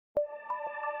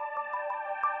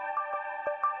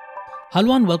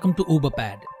Hello and welcome to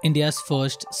Ypao, India's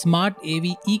first smart AV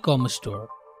e-commerce store.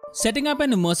 Setting up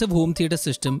an immersive home theater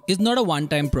system is not a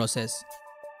one-time process.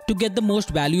 To get the most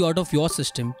value out of your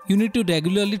system, you need to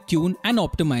regularly tune and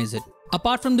optimize it.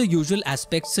 Apart from the usual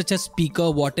aspects such as speaker,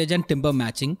 wattage and timbre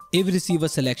matching, AV receiver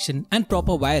selection and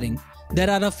proper wiring, there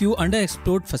are a few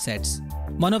underexplored facets.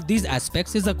 One of these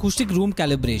aspects is acoustic room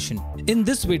calibration. In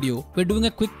this video, we're doing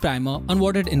a quick primer on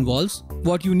what it involves,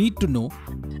 what you need to know,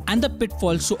 and the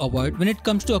pitfalls to avoid when it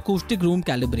comes to acoustic room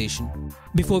calibration.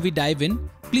 Before we dive in,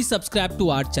 please subscribe to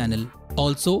our channel.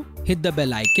 Also, hit the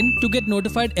bell icon to get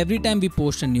notified every time we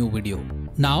post a new video.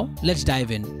 Now, let's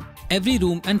dive in. Every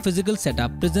room and physical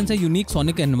setup presents a unique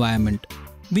sonic environment.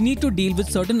 We need to deal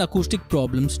with certain acoustic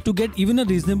problems to get even a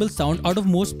reasonable sound out of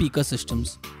most speaker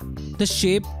systems. The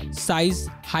shape, size,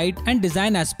 height and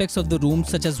design aspects of the room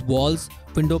such as walls,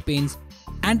 window panes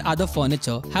and other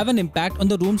furniture have an impact on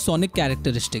the room's sonic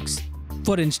characteristics.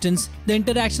 For instance, the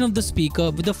interaction of the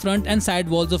speaker with the front and side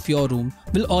walls of your room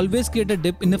will always create a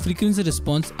dip in the frequency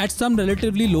response at some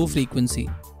relatively low frequency.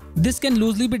 This can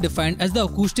loosely be defined as the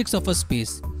acoustics of a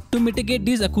space. To mitigate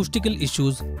these acoustical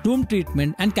issues, room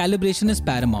treatment and calibration is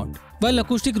paramount. While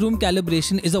acoustic room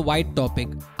calibration is a wide topic,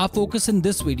 our focus in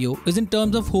this video is in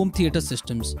terms of home theater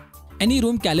systems. Any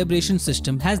room calibration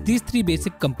system has these three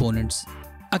basic components: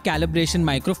 a calibration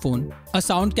microphone, a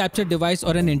sound capture device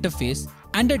or an interface,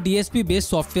 and a DSP-based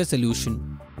software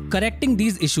solution. Correcting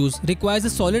these issues requires a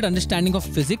solid understanding of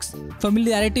physics,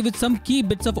 familiarity with some key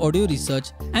bits of audio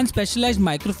research, and specialized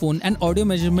microphone and audio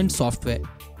measurement software.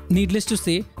 Needless to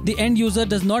say, the end user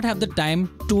does not have the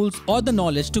time, tools, or the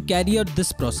knowledge to carry out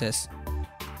this process.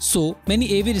 So,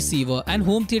 many AV receiver and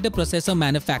home theater processor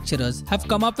manufacturers have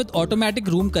come up with automatic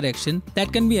room correction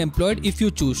that can be employed if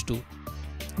you choose to.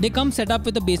 They come set up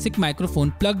with a basic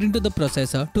microphone plugged into the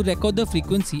processor to record the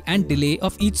frequency and delay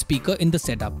of each speaker in the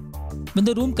setup. When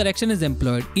the room correction is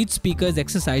employed, each speaker is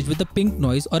exercised with a pink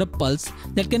noise or a pulse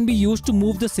that can be used to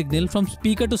move the signal from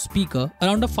speaker to speaker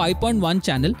around a 5.1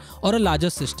 channel or a larger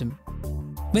system.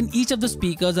 When each of the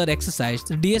speakers are exercised,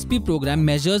 the DSP program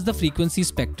measures the frequency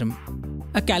spectrum.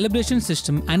 A calibration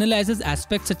system analyzes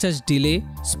aspects such as delay,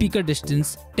 speaker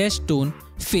distance, test tone,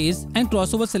 phase and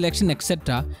crossover selection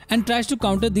etc. and tries to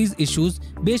counter these issues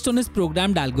based on its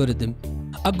programmed algorithm.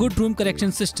 A good room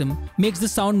correction system makes the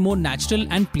sound more natural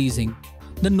and pleasing.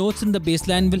 The notes in the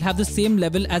bassline will have the same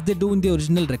level as they do in the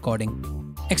original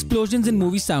recording. Explosions in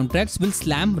movie soundtracks will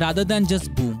slam rather than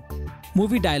just boom.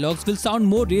 Movie dialogues will sound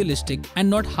more realistic and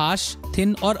not harsh,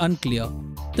 thin or unclear.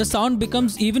 The sound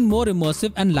becomes even more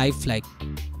immersive and lifelike.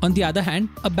 On the other hand,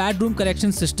 a bad room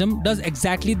correction system does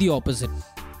exactly the opposite.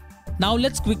 Now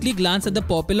let's quickly glance at the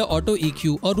popular auto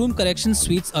EQ or room correction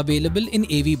suites available in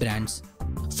AV brands.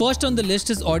 First on the list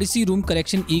is Odyssey Room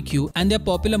Correction EQ and their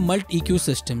popular multi-EQ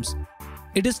systems.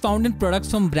 It is found in products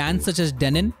from brands such as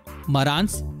Denon,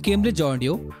 Marantz, Cambridge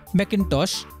Audio,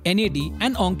 Macintosh, NAD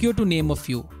and Onkyo to name a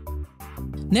few.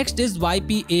 Next is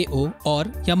Ypao or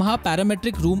Yamaha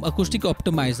Parametric Room Acoustic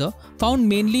Optimizer, found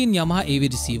mainly in Yamaha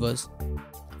AV receivers.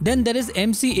 Then there is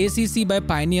MCACC by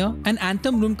Pioneer and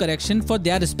Anthem Room Correction for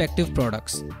their respective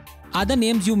products. Other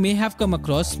names you may have come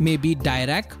across may be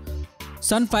Dirac,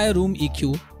 Sunfire Room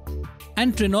EQ,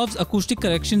 and Trinov's Acoustic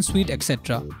Correction Suite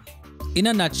etc. In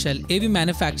a nutshell, AV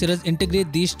manufacturers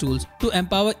integrate these tools to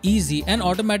empower easy and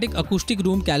automatic acoustic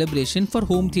room calibration for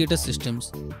home theater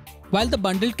systems. While the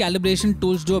bundled calibration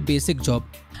tools do a basic job,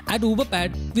 at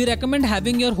Ypao, we recommend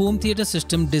having your home theater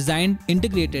system designed,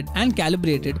 integrated and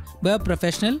calibrated by a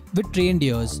professional with trained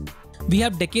ears. We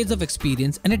have decades of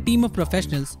experience and a team of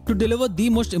professionals to deliver the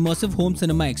most immersive home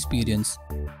cinema experience.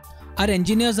 Our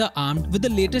engineers are armed with the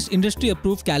latest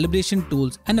industry-approved calibration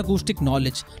tools and acoustic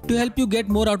knowledge to help you get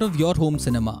more out of your home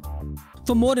cinema.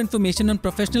 For more information on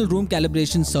professional room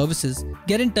calibration services,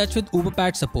 get in touch with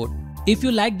Ypao support. If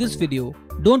you like this video,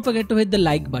 don't forget to hit the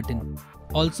like button.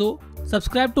 Also,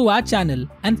 subscribe to our channel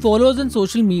and follow us on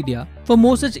social media for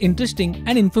more such interesting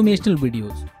and informational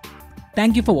videos.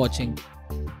 Thank you for watching.